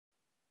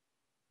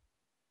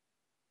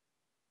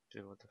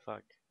Dude, what the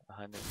fuck?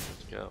 100,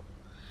 let's go.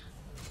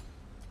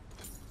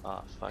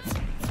 Ah, fuck.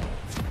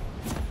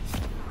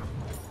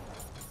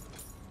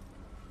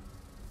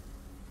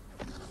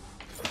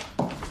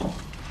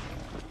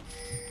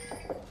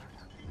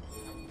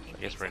 I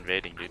guess we're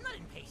invading, dude.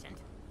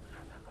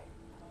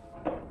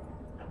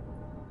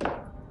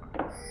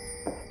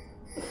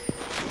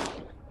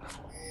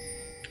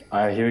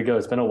 Alright, here we go.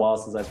 It's been a while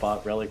since I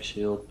bought Relic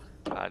Shield.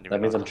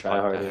 That means I'm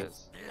tryharding.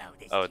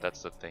 Oh,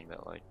 that's the thing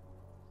that, like...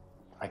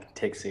 I can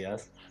take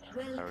CS.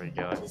 Are we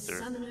going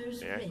through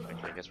here?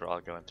 Okay, I guess we're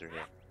all going through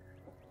here.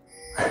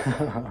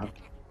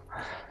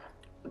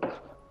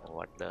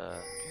 What the...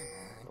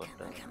 What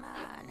the...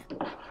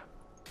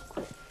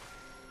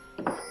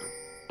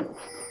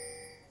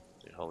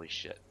 Dude, holy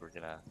shit, we're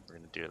gonna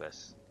do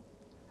this.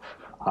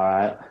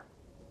 Alright.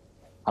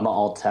 I'm gonna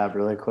alt tab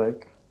really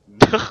quick.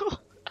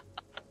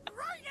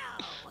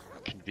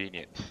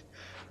 Convenient.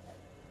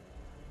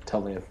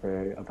 Tell me if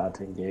we're about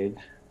to engage.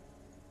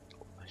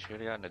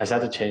 I just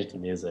have to change the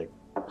music.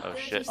 Oh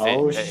shit.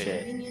 Oh hey,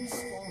 shit.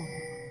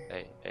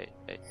 Hey.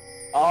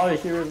 Oh,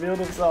 he revealed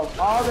himself.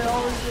 Oh, they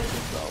always reveal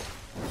himself.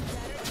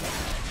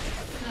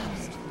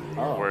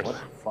 Oh, Worse. what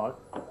the fuck?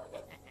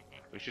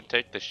 We should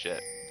take this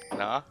shit.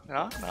 No.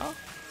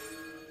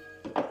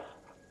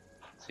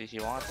 See, he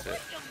wants it.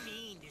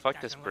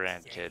 Fuck this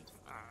brand, kid.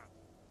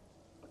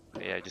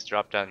 Yeah, just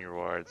drop down your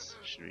wards.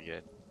 Should be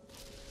good.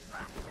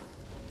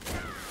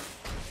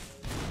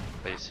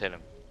 Please hit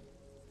him.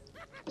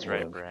 That's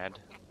right, Brand.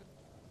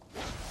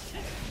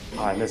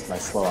 Oh, I missed my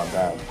slow on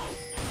that.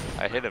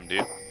 I hit him,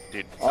 dude.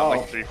 Dude, I'm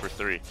like 3 for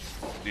 3.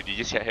 Dude, you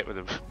just got hit with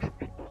him.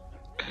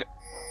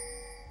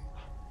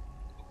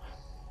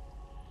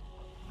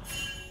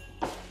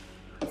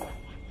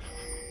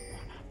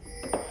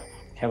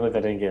 Can't believe I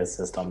didn't get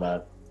assist on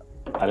that.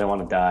 I didn't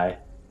want to die,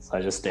 so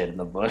I just stayed in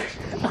the bush.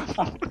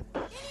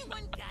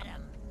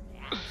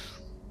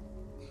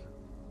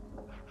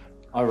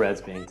 Our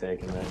red's being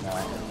taken right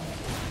now.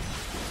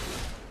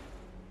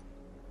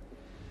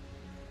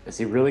 Is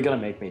he really gonna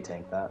make me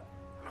tank that?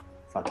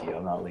 Fuck you,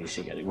 I'm not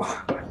leashing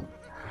anymore.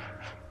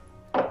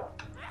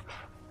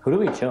 Who do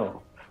we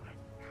kill?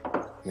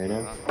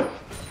 Reno?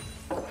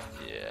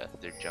 Yeah,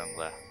 they're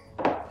jungler.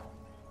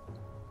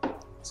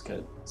 It's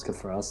good. It's good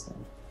for us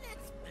then.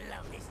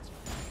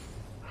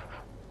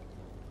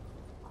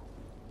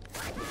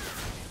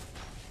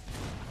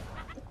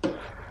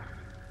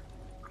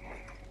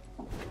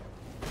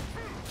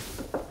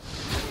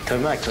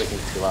 I'm not clicking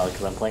too loud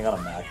because I'm playing on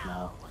a Mac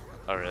now.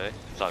 Oh really?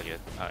 It's all good.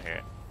 I don't hear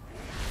it.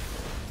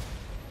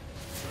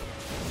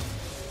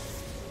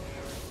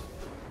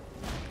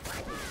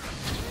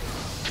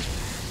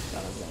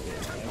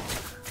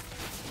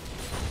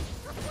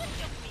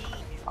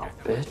 Oh,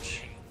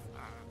 bitch.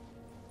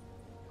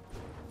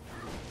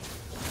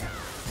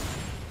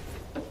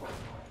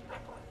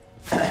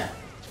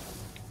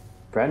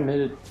 Brad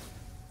mid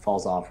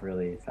falls off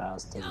really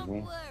fast, doesn't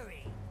he?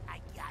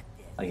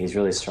 Like, he's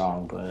really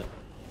strong, but...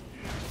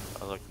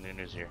 Oh look,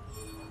 Nunu's here.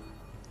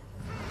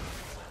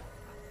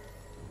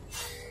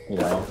 You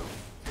know.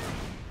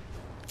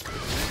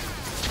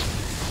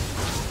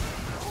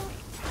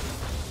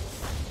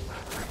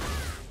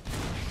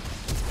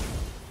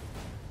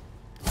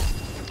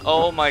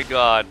 Oh my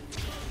god.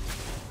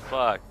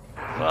 Fuck.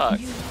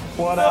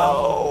 What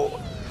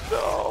happened?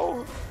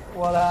 No.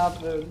 What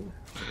happened?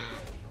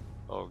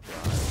 Oh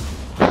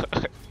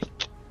god.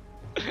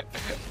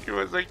 He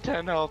was like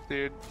 10 health,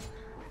 dude.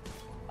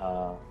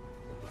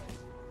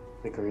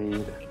 The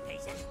greed.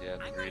 Yeah,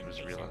 the greed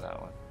was real on that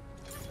one.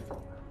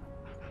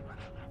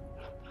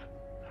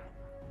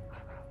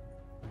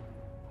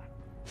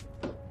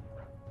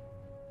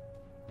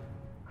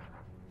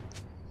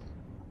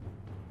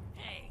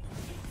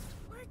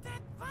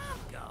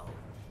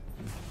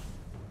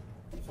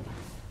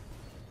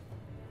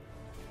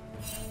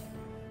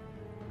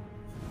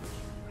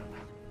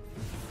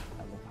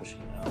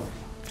 Pushing out.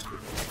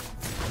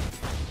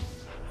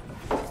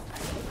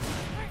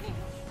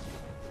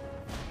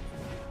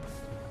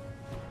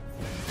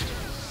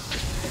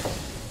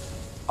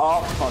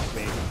 Oh, fuck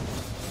me.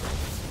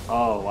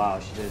 Oh, wow,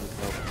 she didn't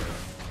kill me.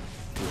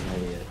 She's an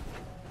idiot.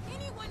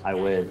 I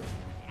win.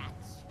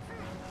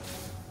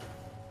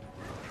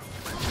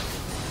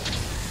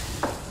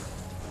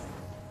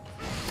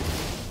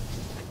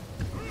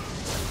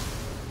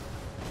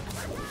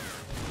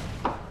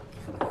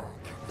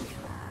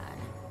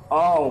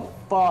 Oh,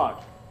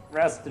 fuck.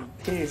 Rest in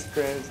peace,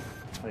 Chris.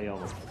 Oh, he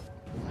almost...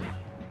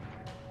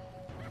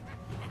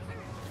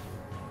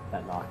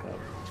 That knockup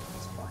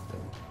just fucked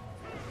him.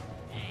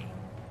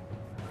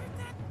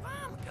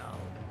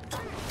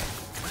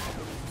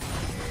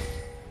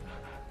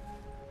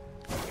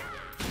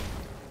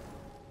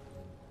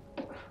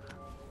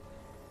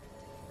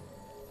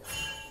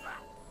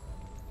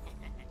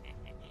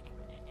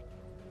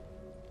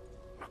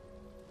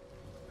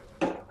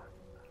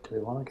 Do we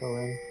want to go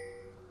in?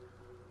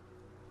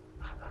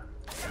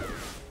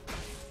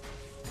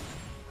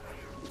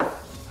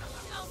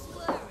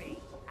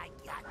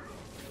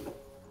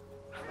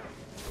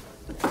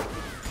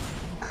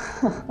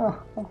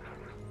 Got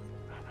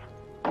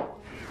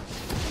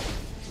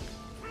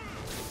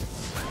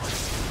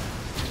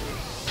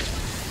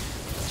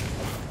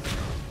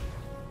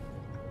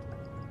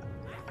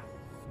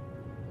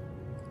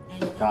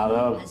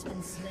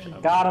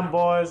him. Got him,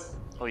 boys.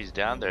 Oh, he's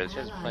down there. This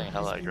guy's playing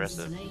hella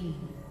aggressive.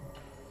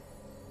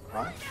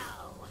 Huh?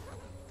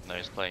 No,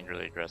 he's playing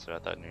really aggressive. I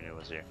thought Nunu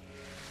was here.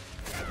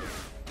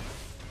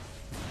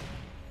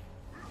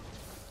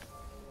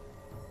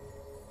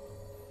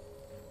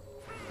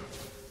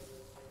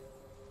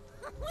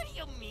 What do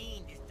you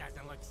mean this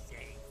doesn't look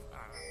safe?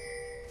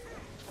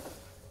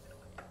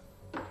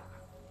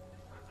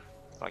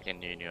 Fucking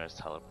Nunu has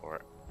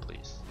teleport,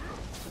 please.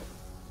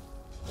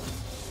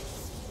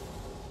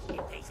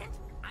 Impatient?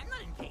 I'm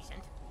not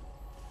impatient.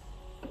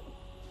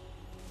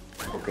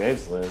 Well,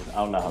 Graves lived. I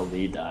don't know how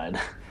Lee died.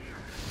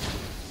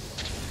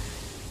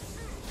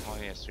 Oh,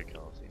 he has 2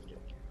 kills. He's good.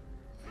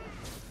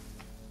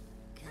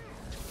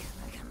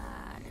 Come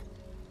on.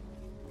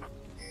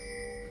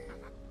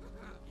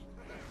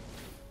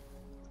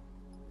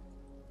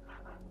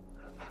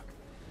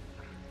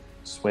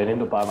 Just waiting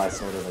to buy my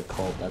sword in a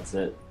cult, that's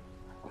it.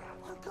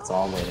 That's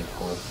all I'm waiting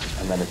for.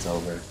 And then it's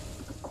over.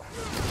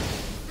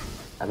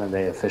 And then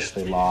they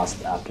officially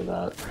lost after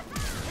that.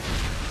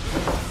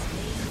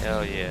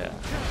 Hell yeah.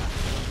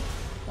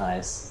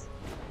 Nice.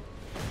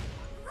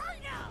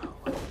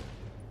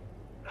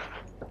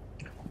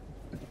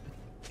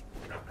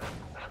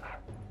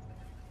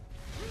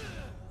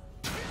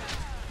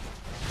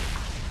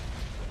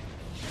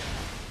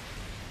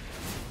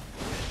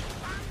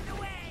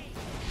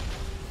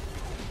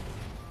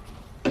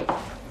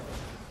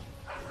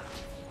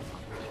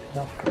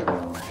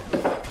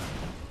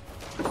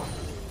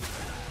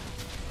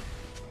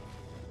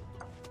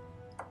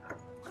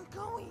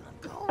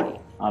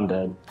 I'm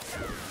dead.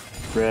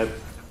 Rip.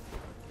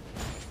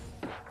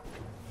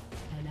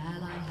 An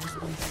ally has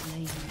been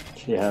slain.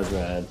 She has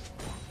red.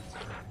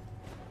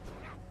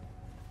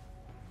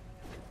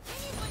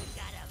 Anyone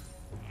got him?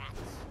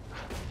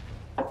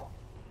 An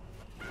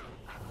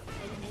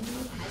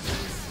enemy has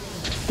been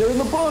slain. They're in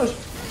the bush!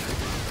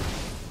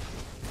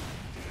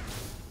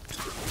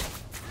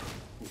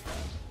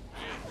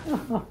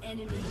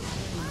 Enemy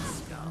killing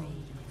spree.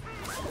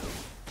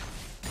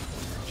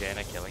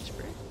 Janna killing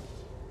spree.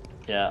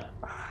 Yeah.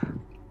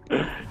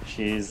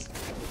 She's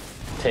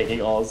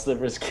taking all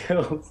Sliver's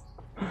kills.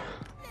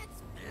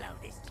 Let's blow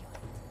this joint.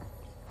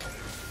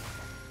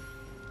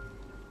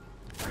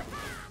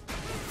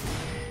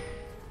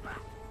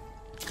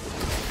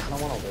 I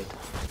don't want to wait.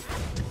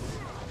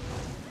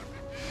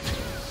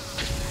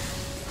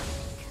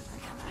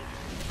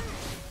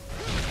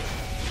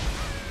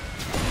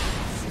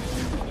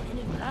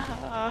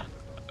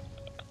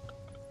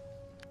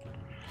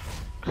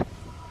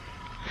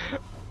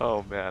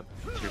 Oh man,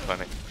 too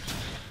funny.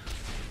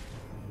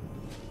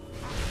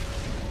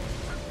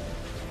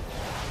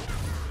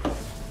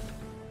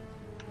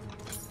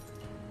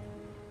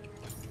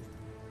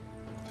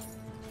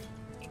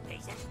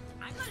 Impatient?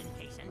 I'm not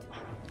impatient.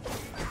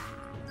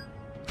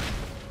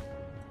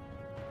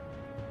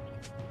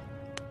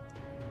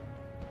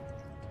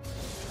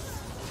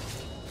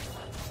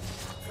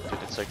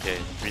 Dude, it's okay.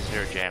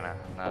 3-0 Janna,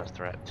 not a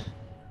threat.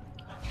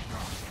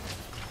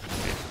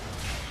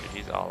 Dude,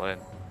 he's all in.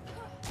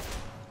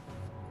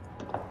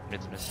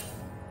 Mid's missing.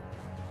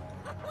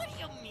 What do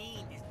you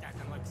mean this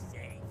doesn't look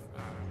safe?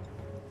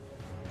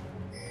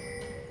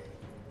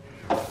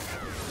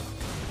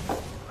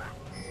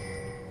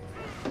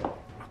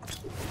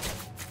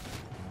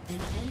 An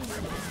enemy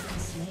has been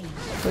slain.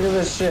 Look at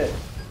this shit.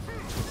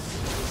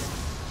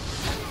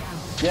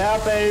 Yeah,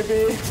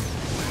 baby.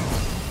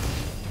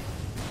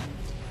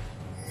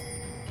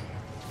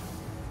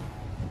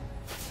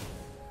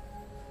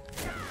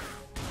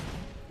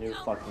 You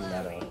fucking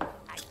meta.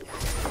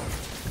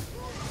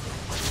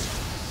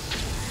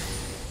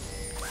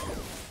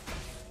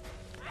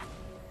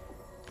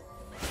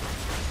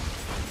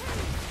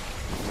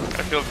 I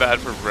feel bad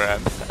for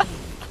Bran.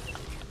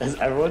 Is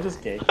everyone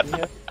just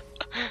ganking it?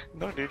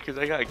 No, dude, because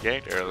I got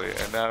ganked earlier,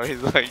 and now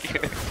he's like,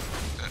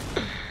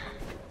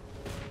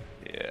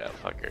 yeah,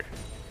 fucker.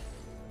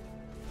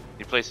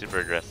 He plays super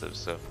aggressive,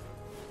 so.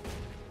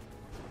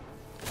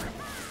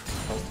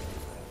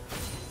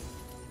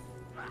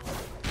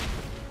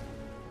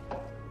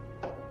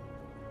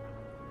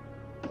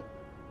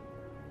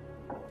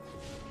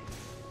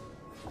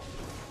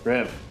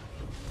 Rip.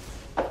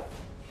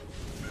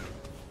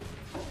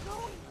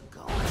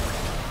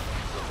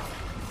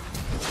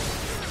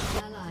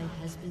 Ally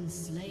has been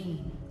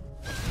slain.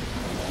 An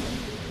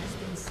enemy has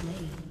been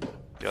slain.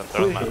 Yo,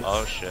 throw my. Please.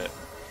 Oh shit.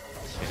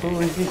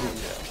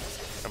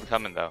 Please. I'm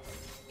coming though.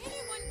 I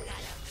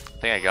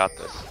think I got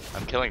this.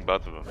 I'm killing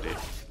both of them, dude.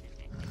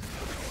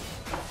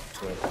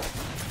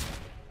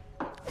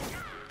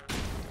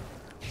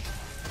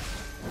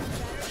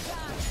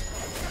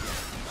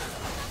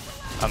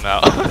 I'm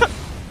out.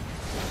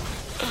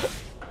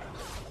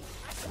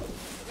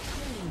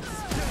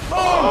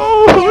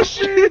 Oh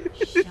shit!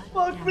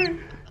 Fuck me!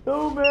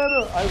 No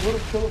mana! I would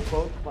have killed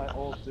both my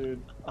ult,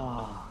 dude.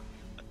 Ah.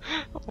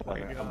 Oh my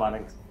god. I'm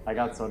buying, I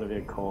got Soda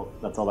via Colt.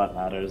 That's all that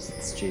matters.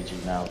 It's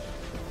GG now.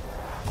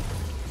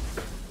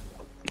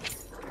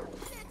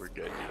 We're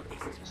good, dude.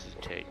 This is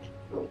take.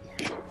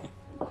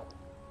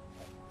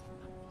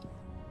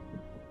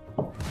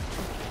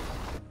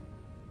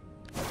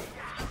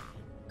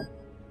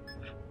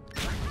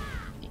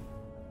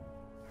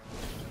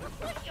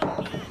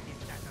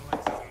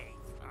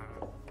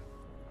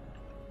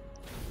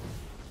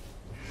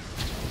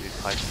 Dude,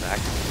 5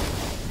 stacks.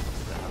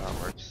 Is that how that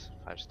works?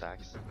 5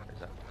 stacks? Or is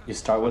that... You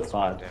start with That's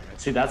 5. damage.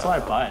 See, that's why I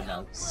buy it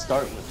now.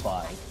 Start with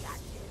 5.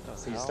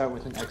 So you hell? start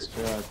with an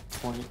extra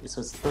 20,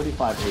 so it's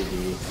 35 AD.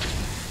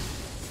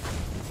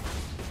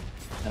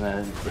 And then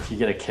if you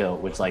get a kill,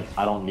 which like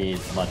I don't need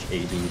much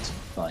AD to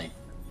like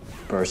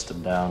burst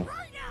him down.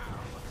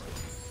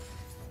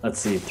 Let's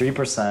see,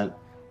 3%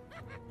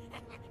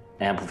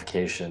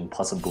 amplification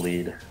plus a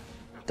bleed,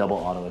 double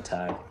auto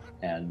attack,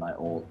 and my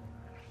ult,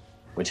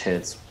 which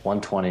hits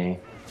 120,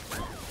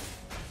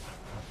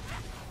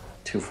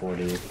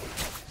 240.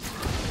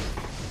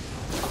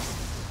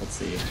 Let's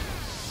see.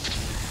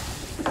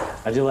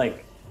 I do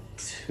like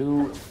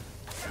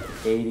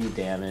 280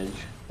 damage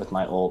with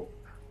my ult.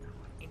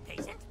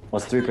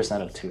 What's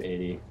 3% of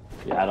 280?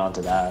 You add on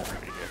to that.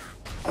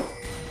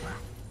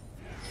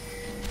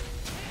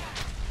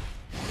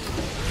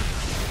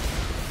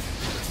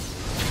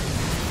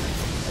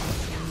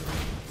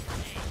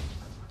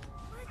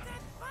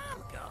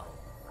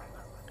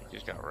 He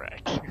just got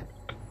wrecked.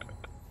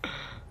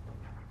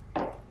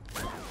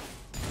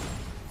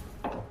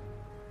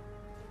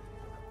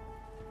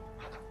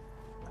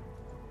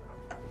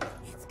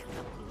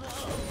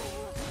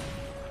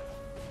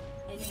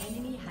 An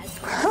enemy has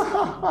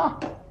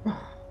been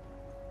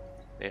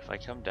If I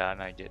come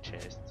down, I get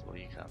chased. Will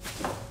you come?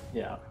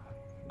 Yeah.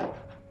 Of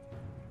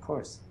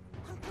course.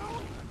 I'm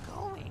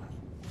going.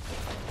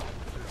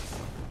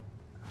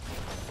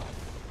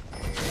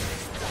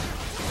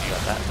 You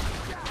got that?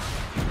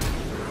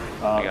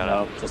 I got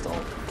no, just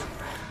ult.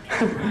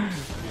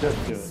 Just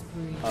do it.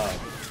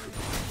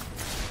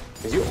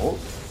 Did you ult?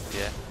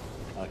 Yeah.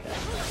 Okay.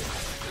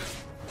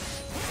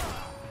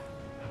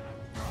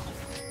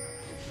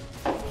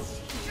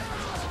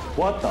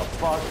 What the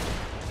fuck? ally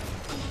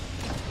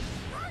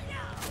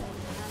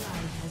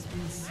has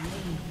been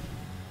slain.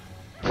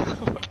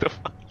 What the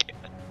fuck?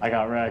 I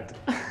got wrecked.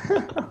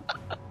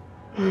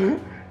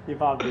 He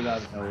popped me out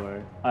of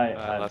nowhere.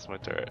 I lost my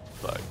turret.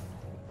 Fuck.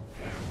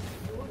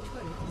 Your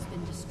turret has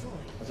been destroyed.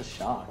 I was just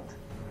shocked.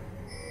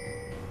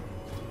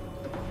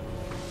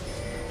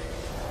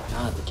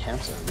 God, the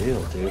camps are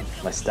real, dude.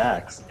 My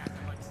stacks.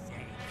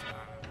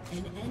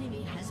 An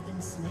enemy has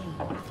been slain.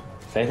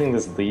 If anything,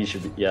 this lead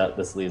should be. Yeah,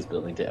 this lead is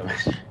building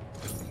damage.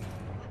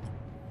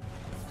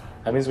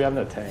 That means we have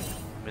no tank.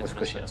 We're Mid's squishy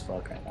missing. as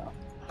fuck right now.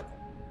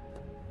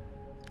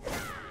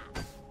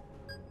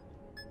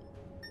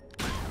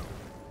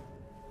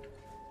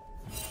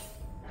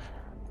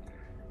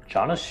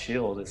 Janna's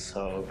shield is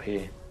so OP.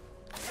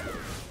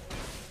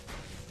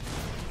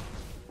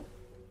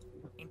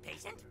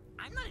 Impatient?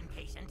 I'm not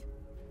impatient.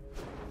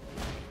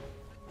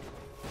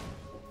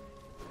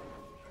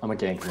 I'm a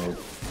gank noob.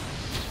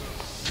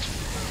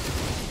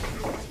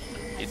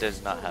 He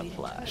does not have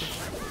flash.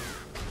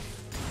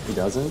 He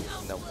doesn't?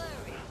 Nope.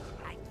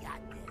 I got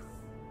this.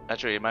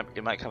 Actually, it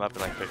might come up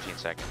in like 15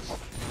 seconds.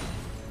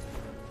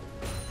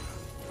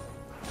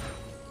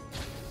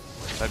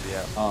 Might be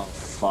out. Oh,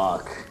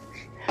 fuck.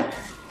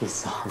 He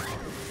saw me.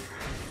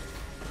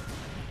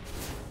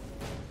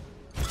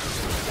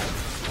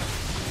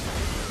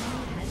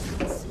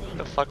 What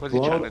the fuck was he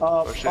trying to Blown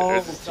up. push it? Oh,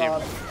 There's his team.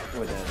 God.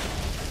 We're dead.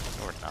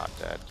 We're not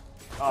dead.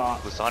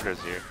 Oh,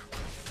 Lissandra's here.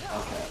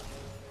 okay.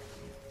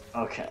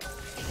 Okay.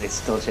 They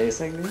still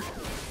chasing me?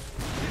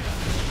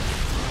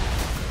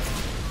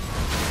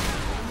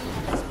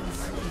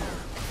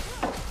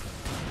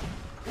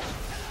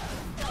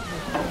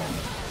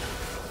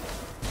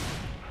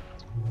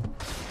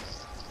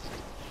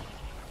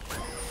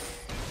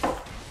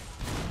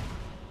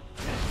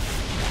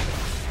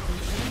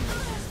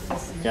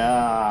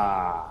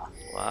 Yeah.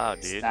 Wow,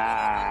 dude.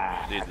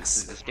 Stacks. Dude,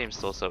 this game's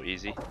still so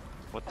easy.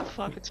 What the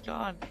fuck? It's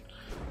gone.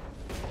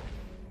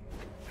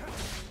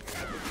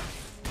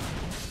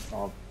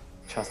 Oh,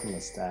 trust in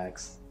the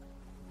stacks.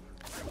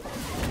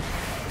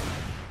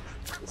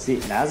 See,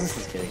 Nasus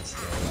is getting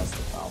scared, that's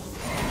the problem.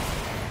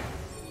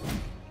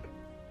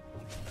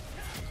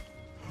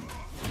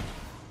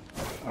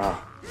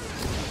 Ah.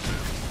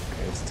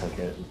 Graves took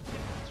it.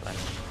 It's fine.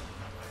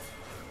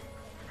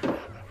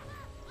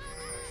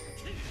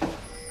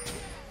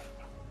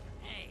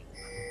 Hey,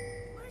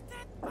 where'd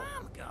that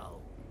bomb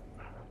go?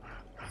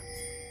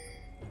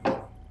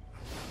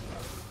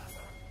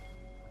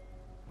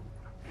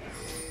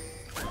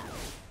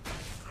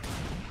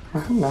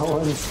 No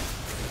one's.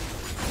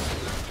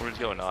 What's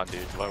going on,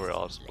 dude? Why we're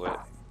all split?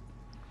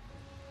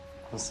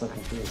 I'm so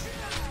confused.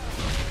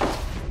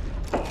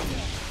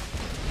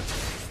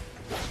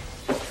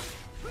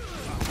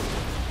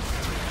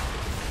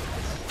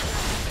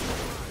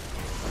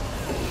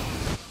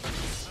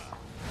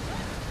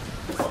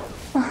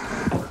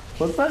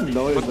 What's that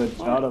noise that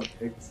Jana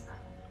makes?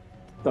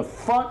 The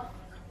fuck?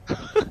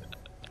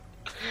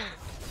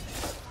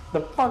 The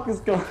fuck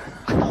is going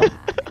on?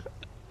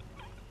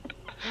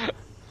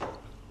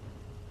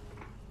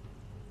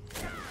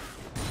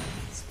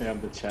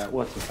 Spam the chat.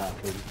 What just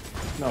happened?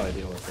 No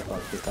idea what the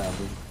fuck just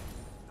happened.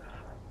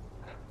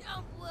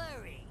 Don't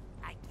worry,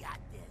 I got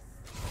this.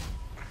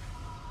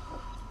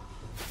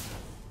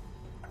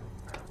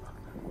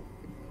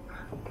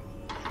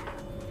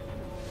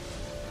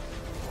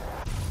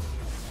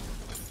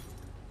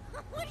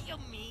 What do you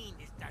mean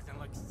this doesn't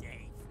look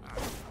safe?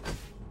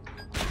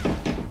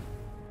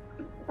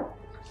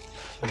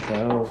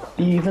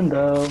 Even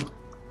though.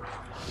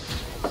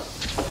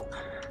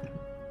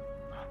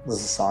 This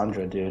is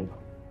Sandra, dude.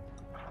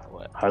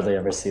 What? Hardly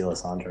ever see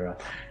Lysandra.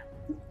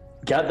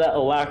 Got that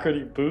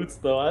alacrity boots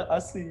though. I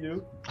see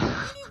you.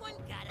 Anyone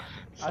got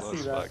a I Slow see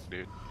as that. fuck,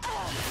 dude.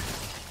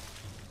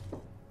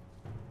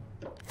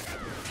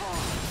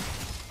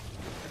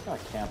 I'm not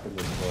camping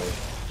this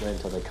boy. Wait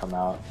until they come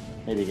out.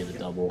 Maybe get a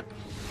double.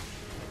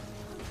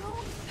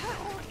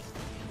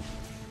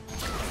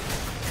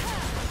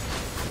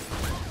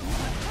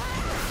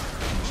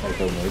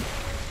 Psycho mode.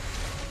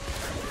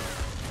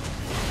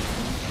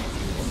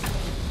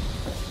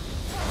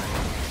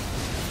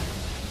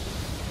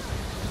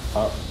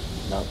 Oh,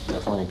 no,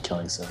 definitely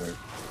killing Silver.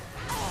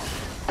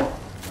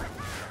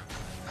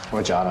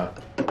 Or Jana.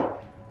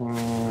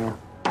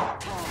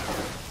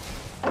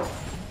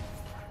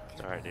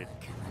 It's alright, dude.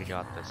 We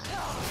got this.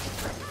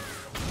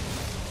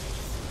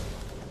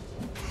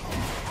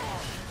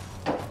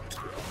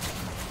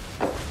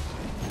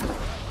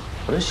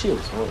 What does she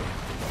absorb?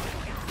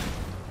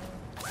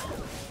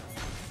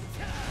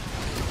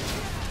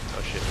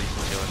 Oh shit,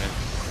 Lisa's killing it.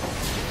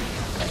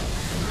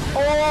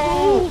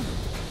 Oh!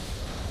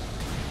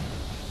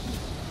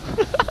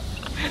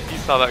 You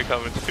saw that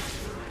coming, dude.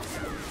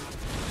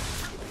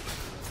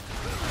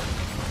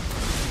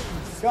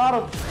 Got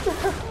him!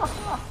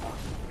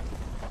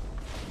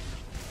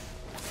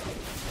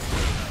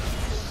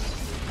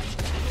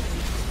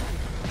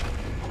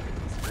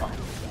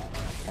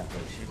 Can't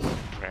believe she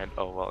Brand,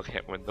 oh well,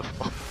 can't win the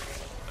fall.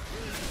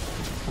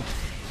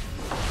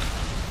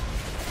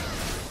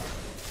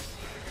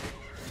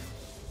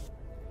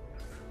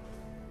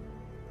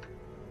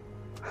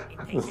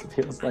 This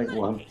feels like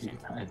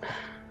 1v9.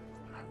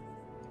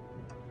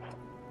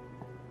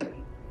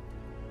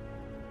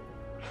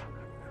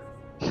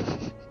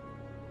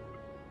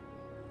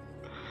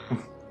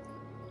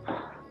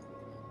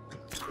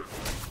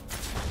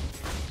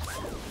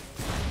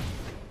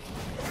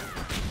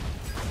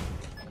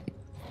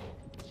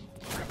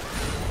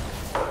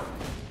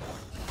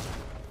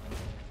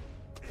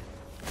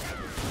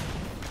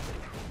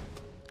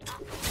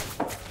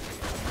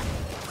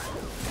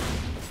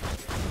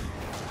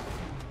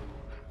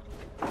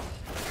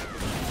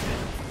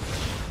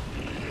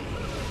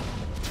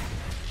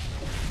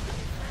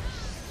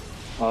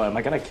 Oh, am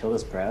I gonna kill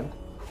this Brad?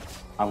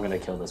 I'm gonna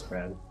kill this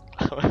Brad.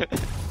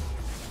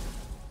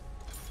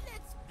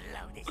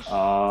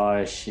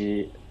 Oh,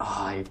 she.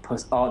 Oh, he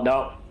pushed. Oh,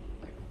 no.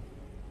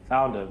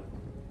 Found him.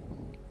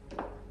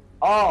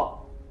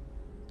 Oh!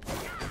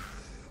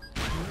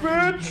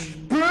 Bitch!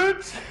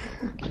 Bitch!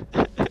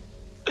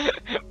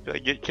 I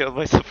get killed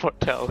by support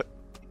Talon.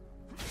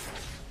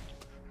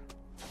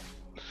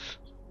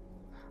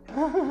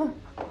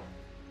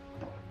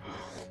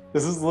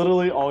 This is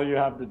literally all you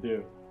have to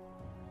do.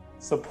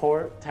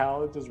 Support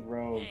Talon just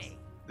roams. Hey,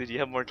 Did you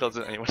have more kills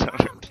than anyone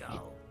else?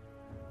 go.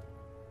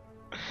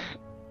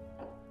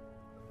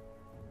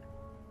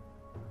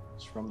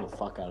 Just roam the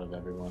fuck out of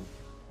everyone.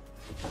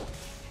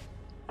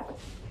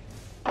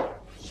 Don't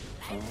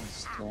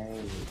stay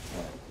with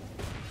that.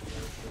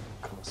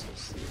 Coastal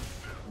sea.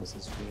 This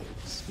is really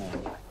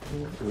smell.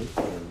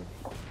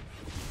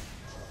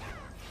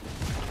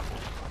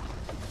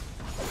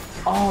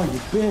 Oh, you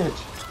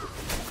bitch!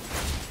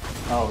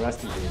 Oh,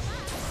 rest in peace.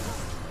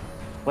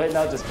 Wait,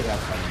 no, just kidding. I'm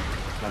coming.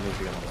 That means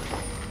you're gonna live.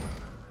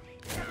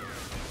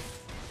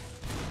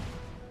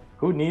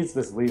 Who needs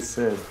this Lee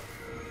Sid?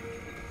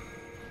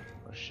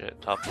 Oh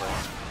shit, top lane.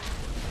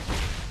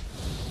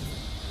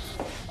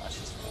 Oh,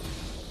 she's fine.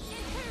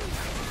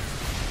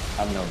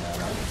 I'm no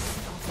mana.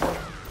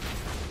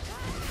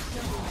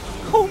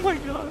 Oh my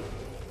god!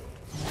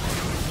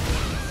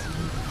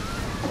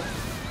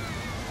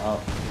 Oh.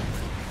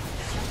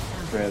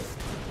 Rip.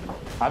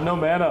 I'm no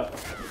mana.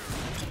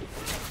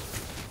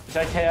 Which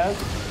I can.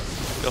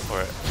 Go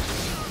for it.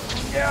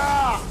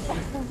 Yeah!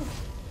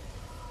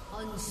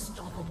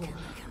 Unstoppable.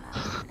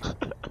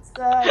 What's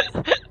that?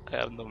 I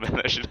have no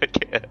mana, should I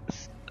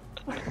guess?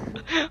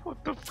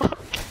 What the fuck?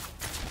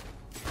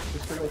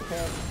 Because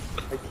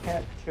I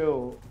can't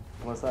kill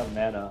unless I have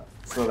mana.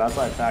 So that's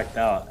why I backed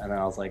out. And then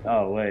I was like,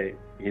 oh wait,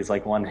 he's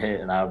like one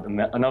hit and I have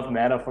enough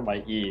mana for my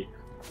E.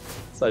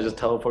 So I just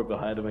teleport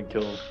behind him and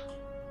kill him.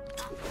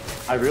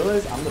 I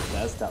realize I'm the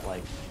best at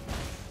like,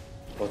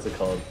 what's it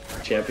called?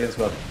 Champions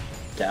who have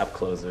gap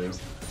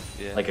closers.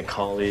 Yeah. Like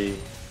Akali,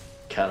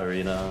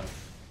 Katarina,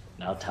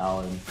 now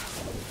Talon.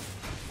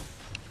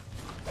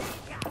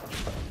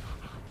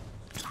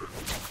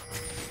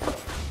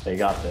 They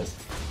got this.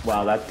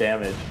 Wow, that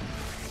damage.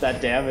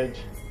 That damage.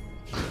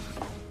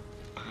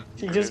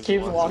 He just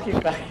keeps walking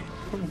back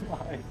in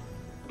line.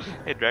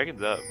 Hey,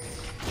 dragon's up.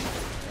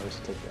 I wish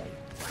to take dragon.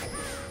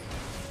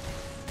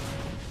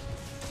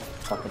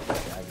 Fucking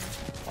dragon.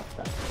 Fuck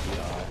that.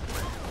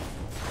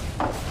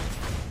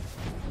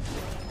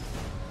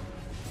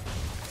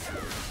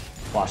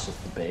 Watch this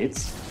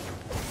debates.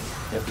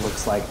 It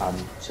looks like I'm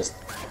just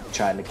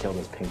trying to kill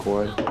this pink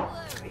ward,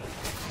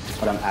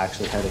 but I'm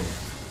actually heading.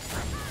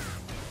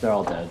 They're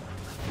all dead.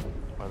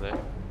 Are they?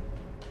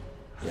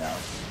 Yeah,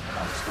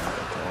 I'm just gonna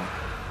go kill them.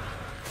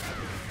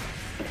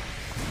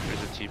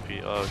 There's a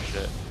TP. Oh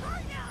shit.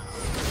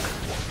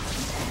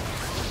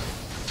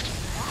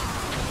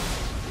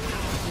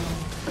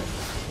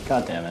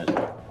 God damn it.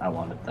 I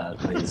wanted that,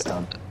 but he's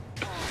done.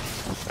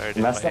 Sorry, He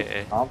dude, messed my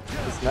up AA.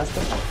 He's messed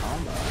up my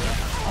combo. I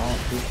don't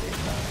appreciate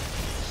that.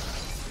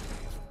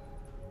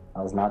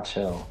 That was not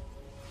chill.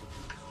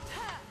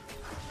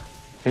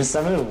 Here's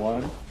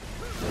 7-1.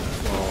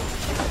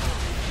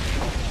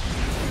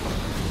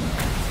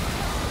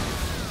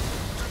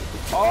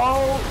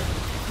 Oh!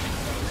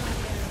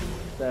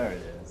 There it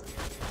is.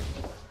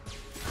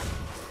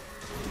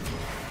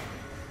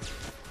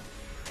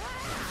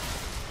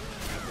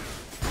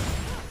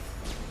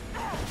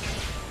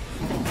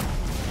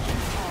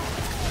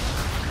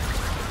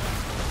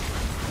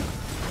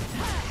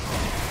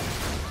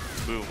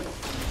 Boom.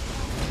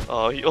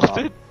 Oh, he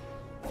ulted?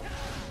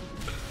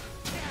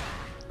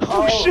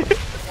 Oh shit!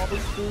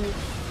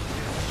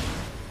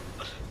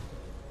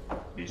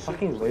 Decent.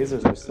 Fucking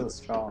lasers are so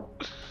strong.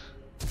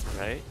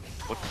 Right?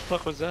 What the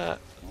fuck was that?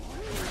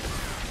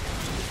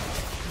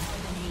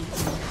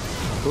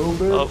 Boom,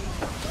 boom. Oh.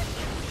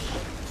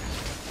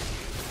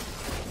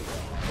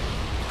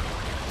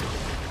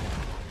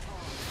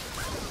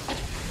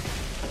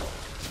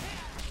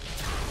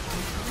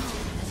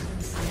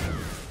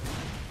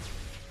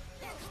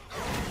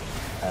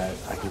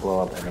 I can blow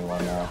up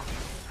anyone now.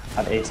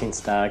 I have 18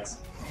 stacks.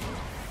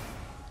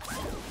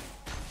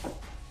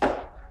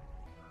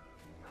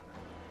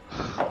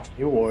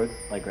 You ward,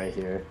 like right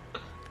here.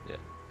 Yeah.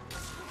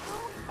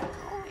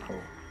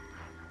 Oh.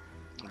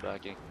 I'm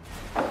backing.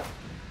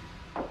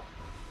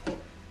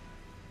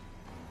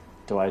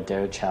 Do I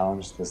dare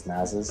challenge this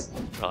Nasus?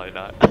 Probably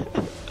not.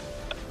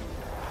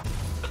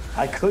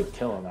 I could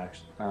kill him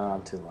actually.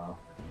 I'm too low.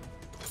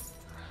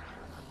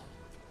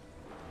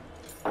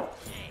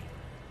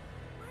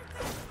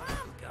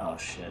 Oh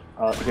shit.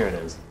 Oh, here it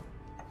is.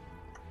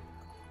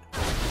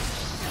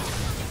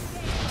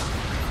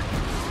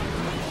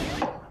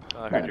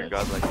 Oh, I heard your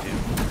godlike dude.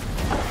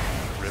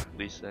 Rip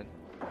Lee Sin.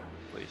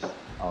 Please.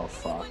 Oh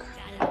fuck.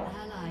 An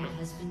ally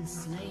has been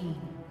slain.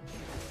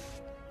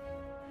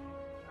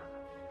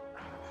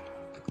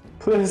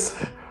 Please.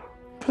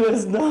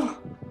 Please, no.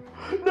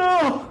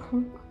 No!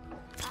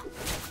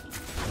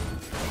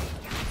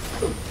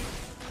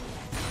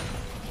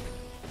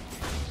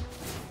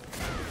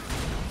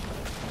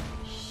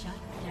 Shut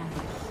down.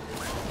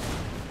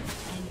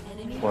 An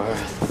enemy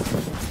Worth.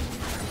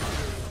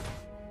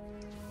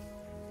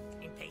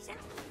 Impatient?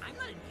 I'm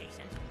not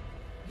impatient.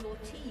 Your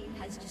team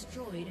has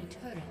destroyed a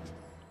turret.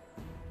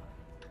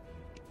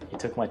 He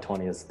took my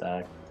 20th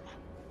stack.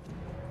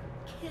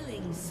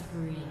 Killing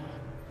spree.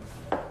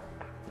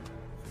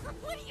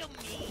 What do you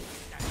mean?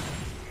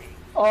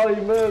 Oh,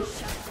 you missed.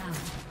 Shut down.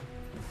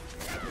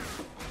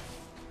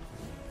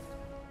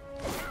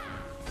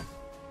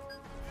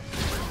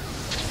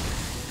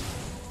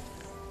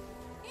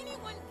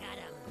 Anyone got a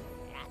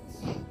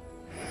match?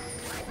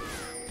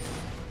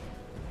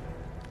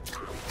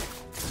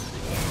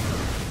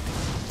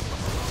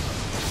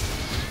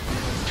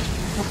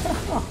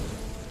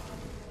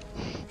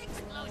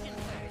 Explosion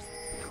first.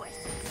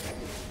 Question.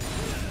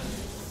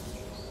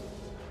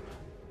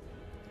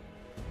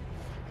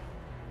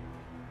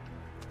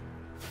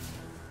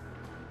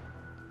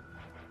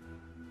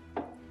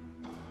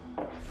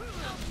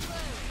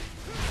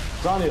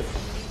 It's on you.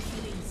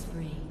 Killing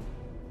spree.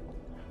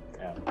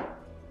 Damn.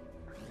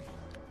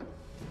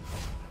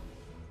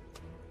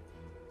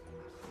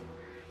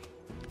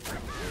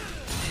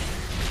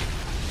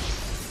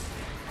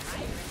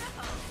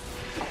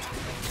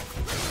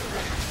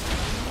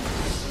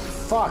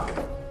 Fuck.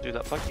 Dude,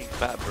 that fucking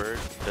fat bird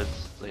does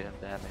slam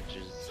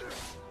damages.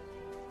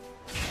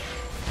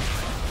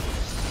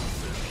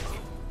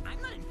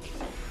 I'm not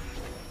impatient.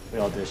 We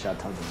all dish out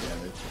tons of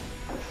damage.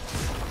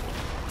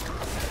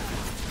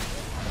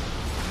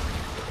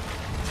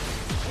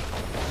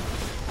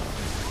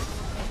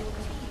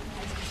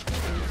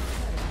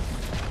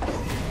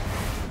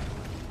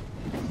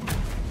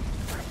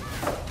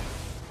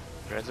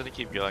 Brand's gonna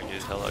keep going,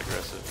 he's hella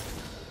aggressive.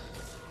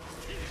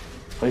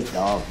 Please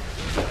don't.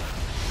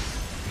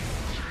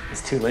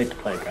 It's too late to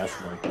play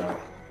aggressive like that.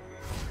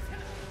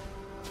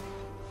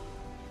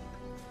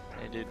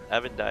 Hey dude, I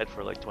haven't died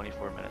for like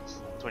 24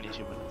 minutes.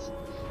 22 minutes.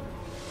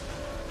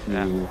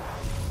 Yeah. Mm.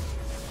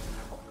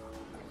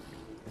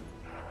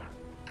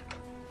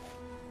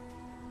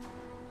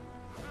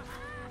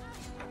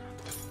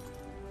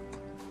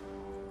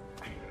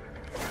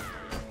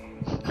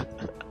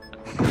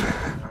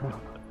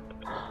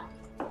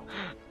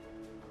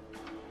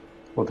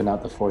 Whipping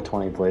out the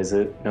 420 blaze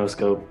it, no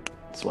scope,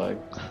 swag.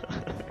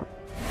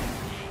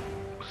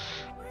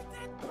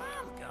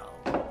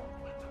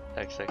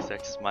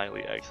 XXX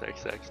smiley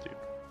XXX, dude.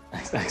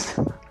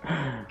 XX.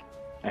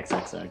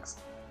 XXX.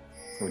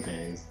 For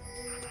days.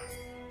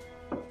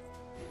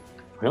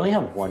 We only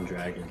have one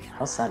dragon.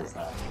 How sad is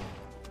that?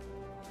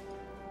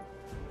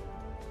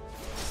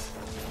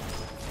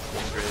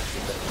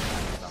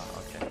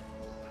 Okay.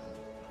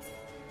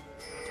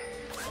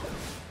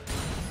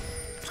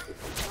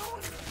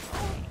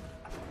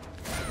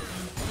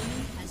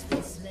 Has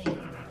been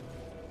slain.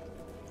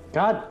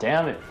 God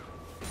damn it!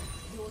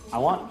 I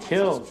want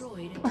kills.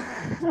 Destroyed.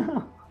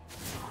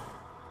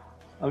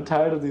 I'm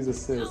tired of these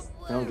assists.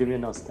 They don't give me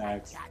enough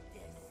stacks.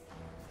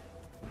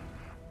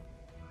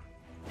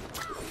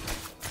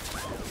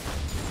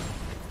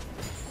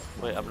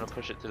 Wait, I'm gonna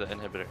push it to the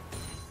inhibitor.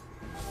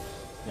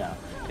 Yeah.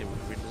 Hey,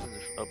 we're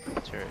just open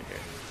the turret here.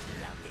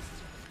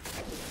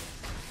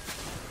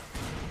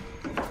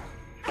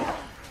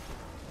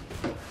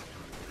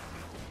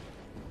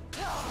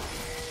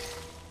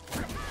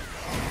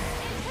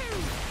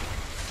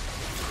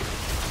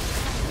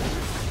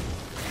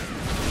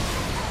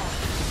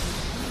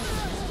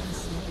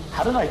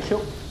 How did I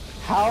kill?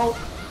 How?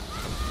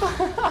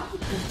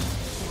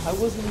 I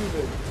wasn't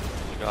even.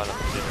 You got him.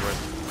 It didn't work.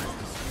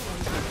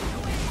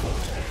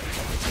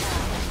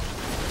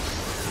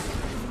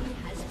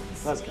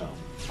 Let's go.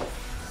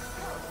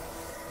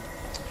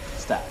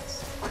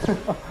 Stacks.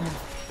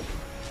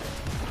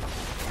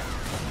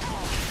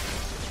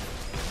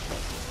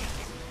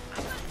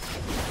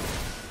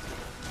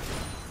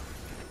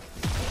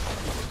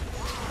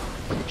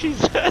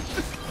 Jesus!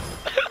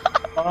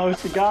 Oh,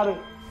 she got it.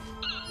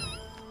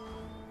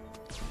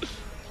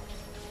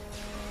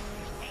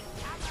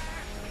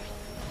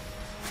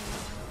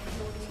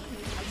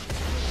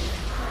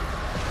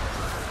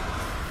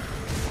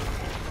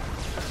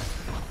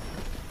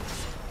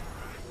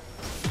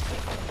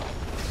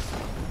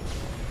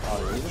 Oh,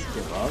 did he just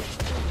give up?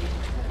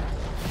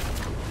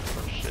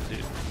 Oh shit,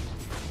 dude.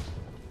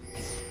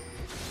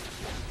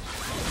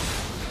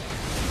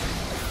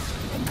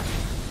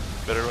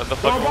 Better run the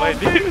fuck away,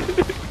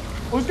 dude!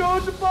 We're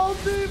going to ball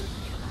team!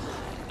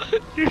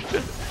 You're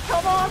just...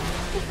 Come on!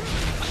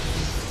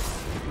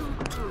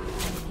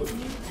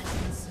 Enemy has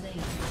been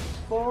slain.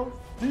 Ball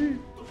team!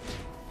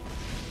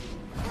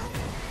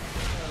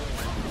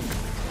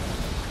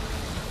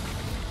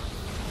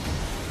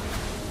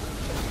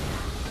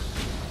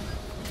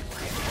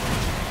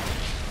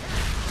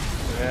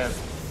 Man.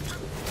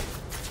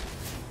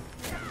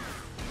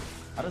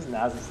 How does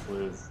Nasus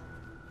lose?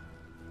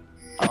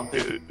 I don't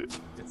think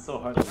it's so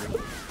hard to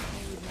lose.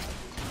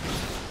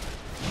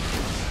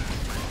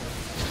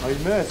 Oh, you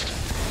missed!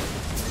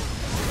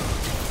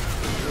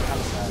 How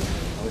sad.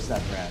 I wish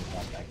that brand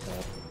got back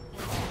up.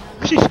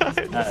 She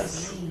died!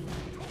 Yes.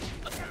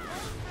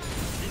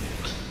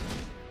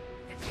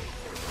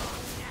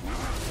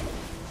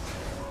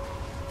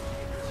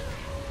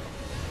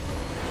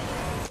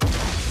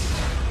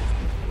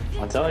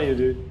 I'm telling you,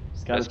 dude.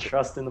 Just gotta That's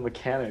trust in the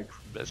mechanics.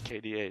 Best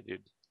KDA,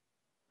 dude.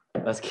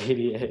 That's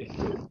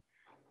KDA.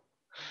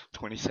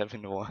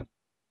 27-1. Yeah.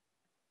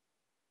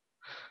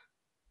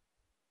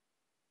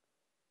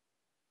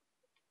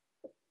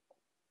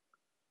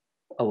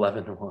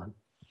 11-1.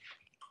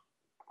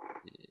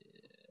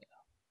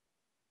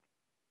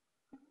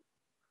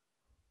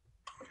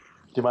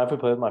 Do you mind if we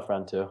play with my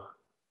friend too?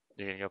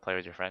 You're gonna go play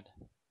with your friend?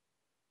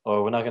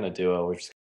 Or we're not gonna duo, we're just